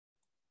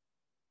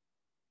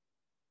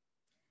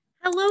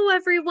Hello,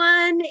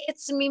 everyone.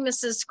 It's me,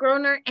 Mrs.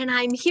 Groner, and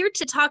I'm here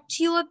to talk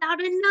to you about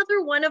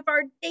another one of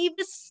our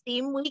Davis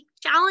STEAM Week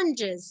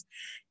challenges.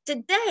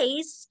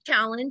 Today's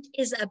challenge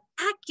is a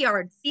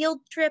backyard field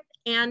trip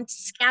and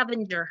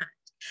scavenger hunt.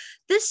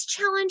 This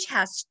challenge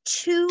has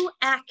two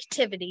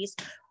activities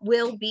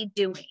we'll be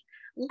doing.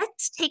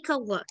 Let's take a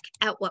look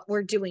at what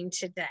we're doing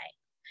today.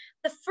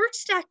 The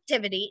first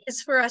activity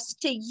is for us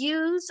to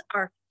use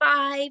our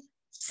 5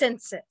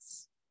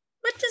 senses.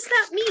 What does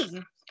that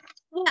mean?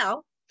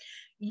 Well,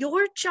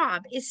 your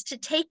job is to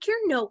take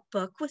your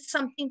notebook with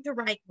something to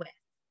write with.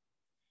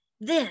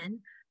 Then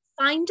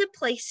find a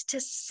place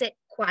to sit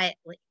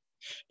quietly.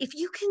 If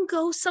you can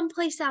go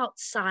someplace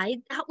outside,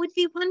 that would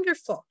be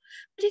wonderful.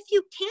 But if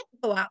you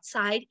can't go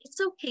outside,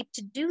 it's okay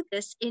to do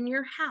this in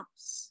your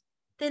house.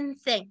 Then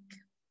think.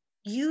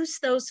 Use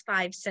those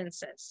 5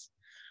 senses.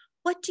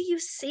 What do you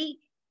see?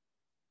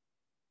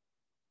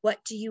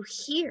 What do you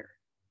hear?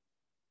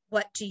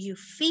 What do you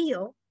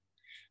feel?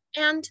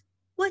 And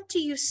what do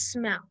you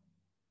smell?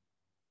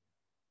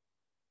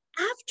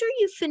 After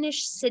you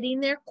finish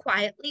sitting there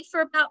quietly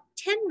for about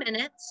 10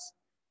 minutes,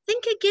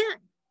 think again.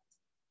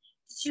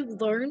 Did you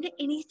learn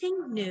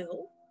anything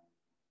new?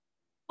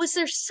 Was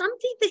there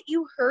something that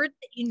you heard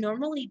that you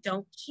normally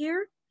don't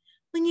hear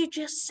when you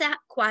just sat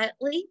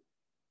quietly?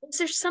 Was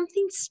there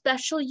something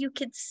special you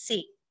could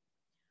see?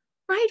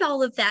 Write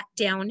all of that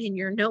down in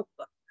your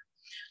notebook.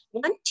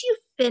 Once you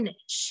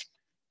finish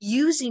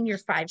using your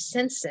 5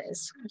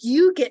 senses,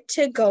 you get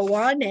to go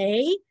on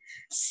a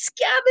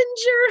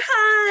scavenger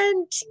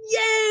hunt.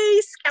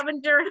 Yay!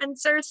 Scavenger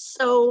hunts are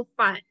so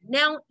fun.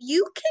 Now,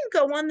 you can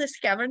go on the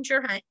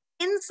scavenger hunt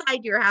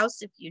inside your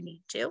house if you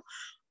need to,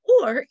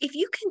 or if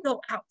you can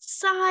go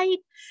outside,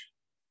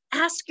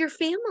 ask your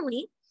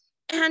family,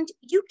 and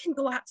you can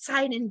go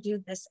outside and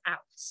do this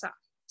outside.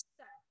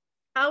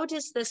 How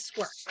does this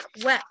work?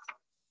 Well,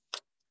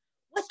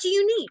 what do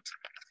you need?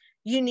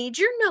 You need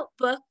your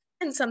notebook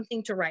and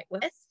something to write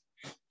with,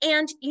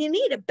 and you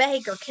need a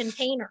bag or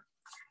container.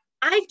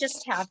 I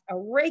just have a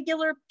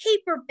regular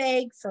paper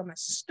bag from a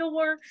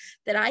store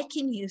that I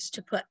can use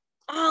to put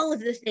all of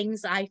the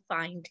things I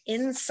find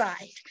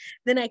inside.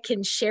 Then I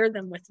can share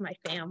them with my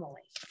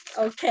family.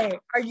 Okay,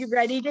 are you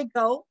ready to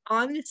go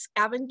on the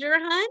scavenger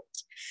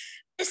hunt?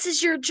 This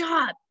is your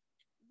job.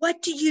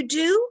 What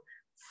do?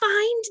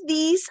 Find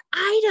these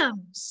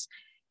items.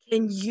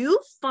 Can you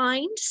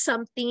find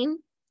something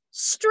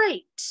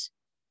straight?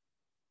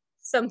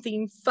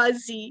 Something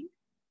fuzzy?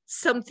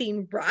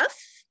 Something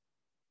rough?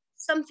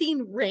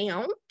 Something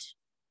round?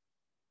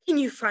 Can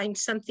you find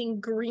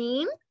something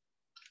green?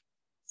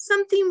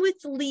 Something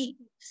with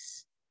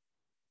leaves?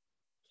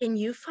 Can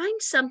you find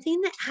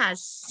something that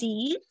has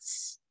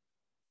seeds?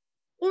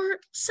 Or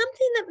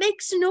something that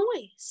makes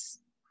noise?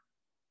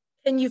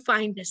 Can you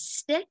find a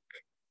stick,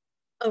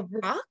 a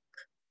rock?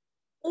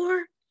 Or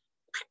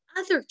what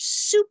other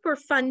super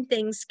fun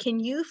things can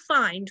you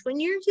find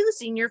when you're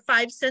using your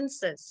 5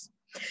 senses?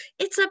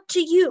 It's up to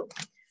you.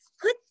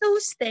 Put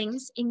those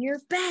things in your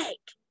bag.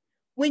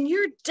 When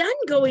you're done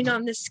going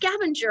on the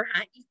scavenger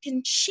hunt, you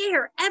can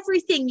share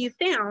everything you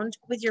found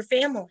with your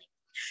family.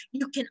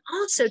 You can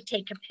also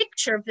take a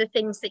picture of the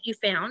things that you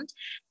found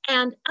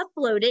and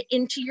upload it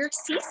into your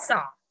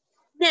seesaw.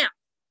 Now,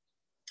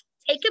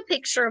 take a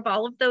picture of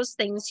all of those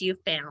things you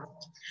found.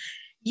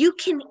 You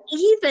can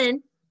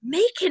even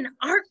make an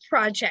art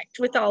project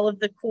with all of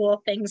the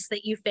cool things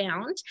that you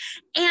found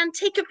and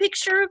take a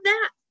picture of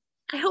that.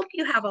 I hope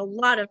you have a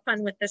lot of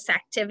fun with this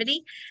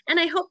activity, and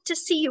I hope to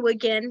see you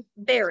again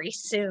very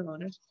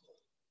soon.